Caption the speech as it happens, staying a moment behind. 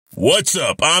What's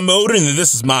up? I'm Odin, and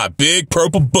this is my big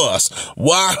purple bus.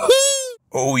 Wahoo!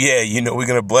 Oh yeah, you know we're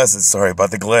gonna bless it. Sorry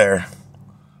about the glare.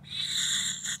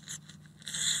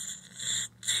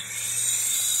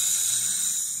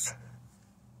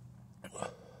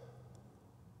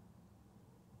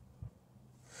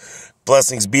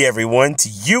 Blessings be everyone, to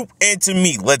you and to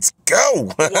me. Let's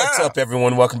go. What's up,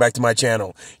 everyone? Welcome back to my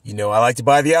channel. You know I like to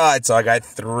buy the odds, so I got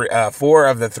 4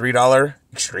 of the $3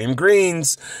 extreme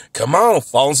greens. Come on,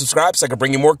 follow and subscribe so I can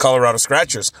bring you more Colorado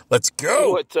scratchers. Let's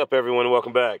go. What's up, everyone?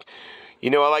 Welcome back. You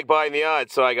know I like buying the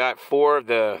odds, so I got 4 of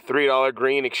the $3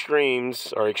 green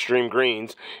extremes, or extreme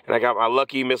greens, and I got my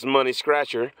lucky Miss Money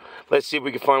scratcher. Let's see if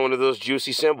we can find one of those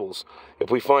juicy symbols. If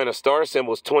we find a star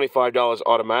symbol, it's $25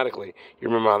 automatically. You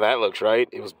remember how that looks, right?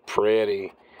 It was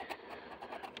pretty.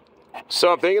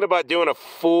 So I'm thinking about doing a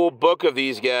full book of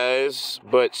these guys,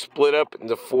 but split up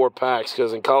into 4 packs,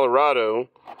 because in Colorado,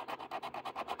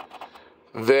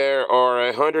 there are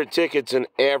 100 tickets in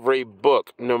every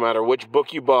book. No matter which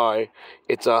book you buy,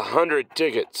 it's 100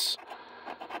 tickets.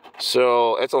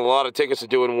 So that's a lot of tickets to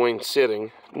do in one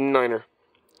sitting. Niner.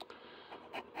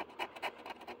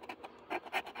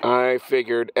 I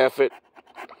figured, F it.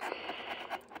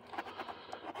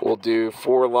 We'll do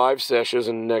 4 live sessions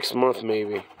in next month,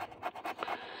 maybe.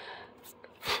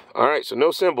 Alright, so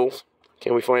no symbols.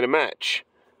 Can we find a match?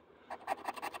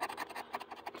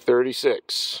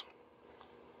 36.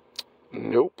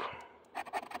 Nope.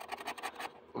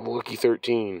 Lucky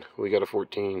 13. We got a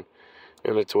 14.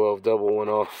 And a 12. Double went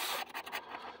off.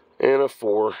 And a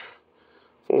 4.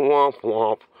 Womp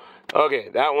womp. Okay,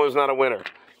 that one's not a winner.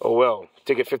 Oh well.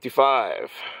 Ticket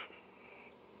 55.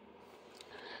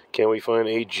 Can we find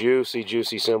a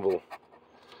juicy symbol?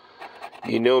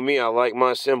 You know me, I like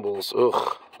my symbols.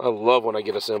 Ugh, I love when I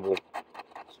get a symbol.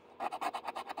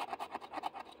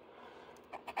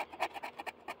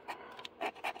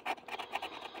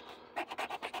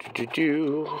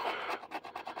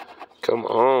 Come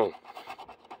on.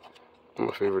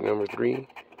 My favorite number 3.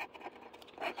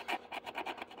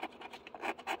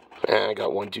 I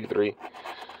got 1, 2, 3.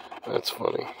 That's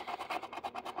funny.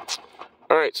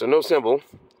 Alright, so no symbol.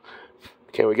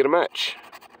 Can we get a match?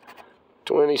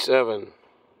 27.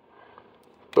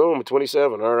 Boom,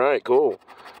 27. Alright, cool.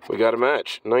 We got a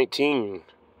match. 19.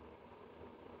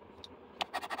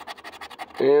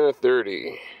 And a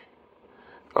 30.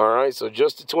 Alright, so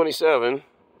just a 27. Let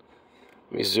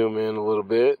me zoom in a little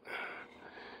bit.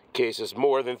 In case it's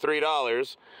more than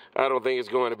 $3. I don't think it's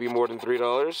going to be more than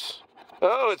 $3.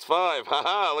 Oh, it's 5.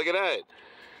 Haha, look at that.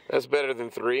 That's better than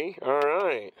 3.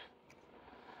 Alright.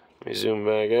 Let me zoom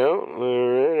back out.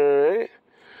 Alright.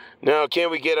 Now,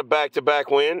 can we get a back-to-back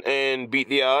win and beat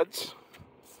the odds?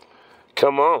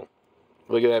 Come on.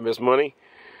 Look at that, Miss Money.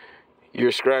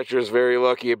 Your scratcher is very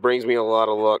lucky. It brings me a lot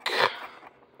of luck.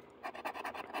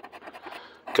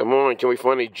 Come on, can we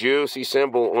find a juicy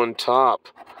symbol on top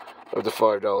of the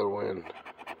 $5 win?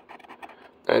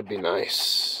 That'd be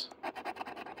nice.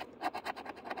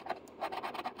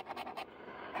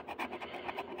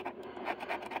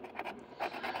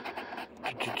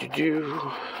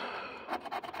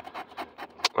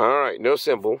 Alright, no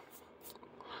symbol.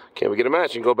 Can we get a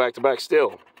match and go back to back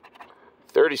still?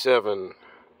 37.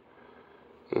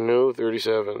 No,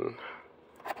 37.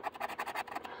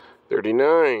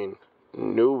 39.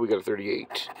 No, we got a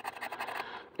 38.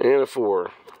 And a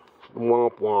 4.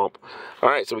 Womp womp.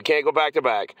 Alright, so we can't go back to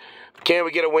back. Can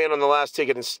we get a win on the last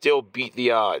ticket and still beat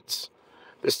the odds?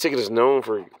 This ticket is known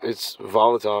for it's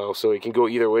volatile, so it can go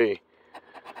either way.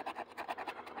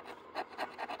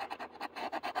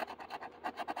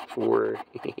 4.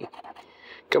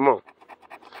 Come on.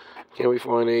 Can we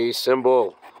find a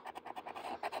symbol?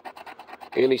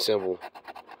 Any symbol.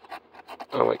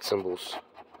 I like symbols.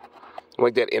 I'm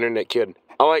like that internet kid.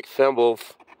 I like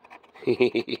thimbles.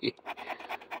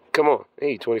 Come on.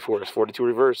 Hey, 24. It's 42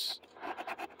 reverse.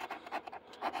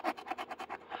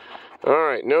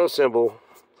 Alright, no symbol.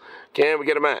 Can we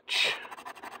get a match?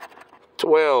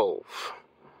 12.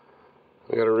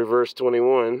 We got a reverse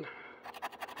 21.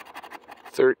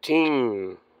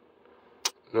 13.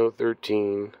 No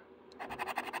 13.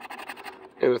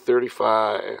 And a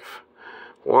 35.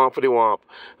 Wompity womp.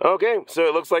 Okay, so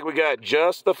it looks like we got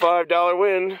just the $5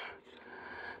 win.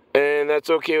 And that's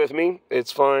okay with me.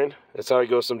 It's fine. That's how it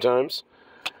goes sometimes.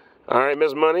 Alright,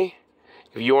 Miss Money.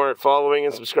 If you aren't following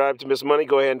and subscribed to Miss Money,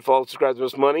 go ahead and follow and subscribe to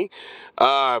Miss Money.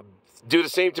 Do the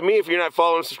same to me if you're not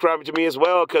following and subscribing to me as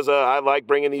well, because I like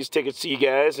bringing these tickets to you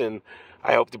guys, and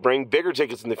I hope to bring bigger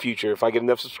tickets in the future if I get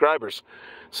enough subscribers.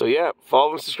 So yeah,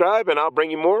 follow and subscribe, and I'll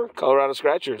bring you more Colorado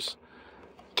Scratchers.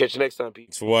 Catch you next time, Pete.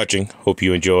 Thanks for watching. Hope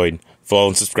you enjoyed. Follow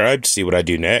and subscribe to see what I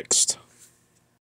do next.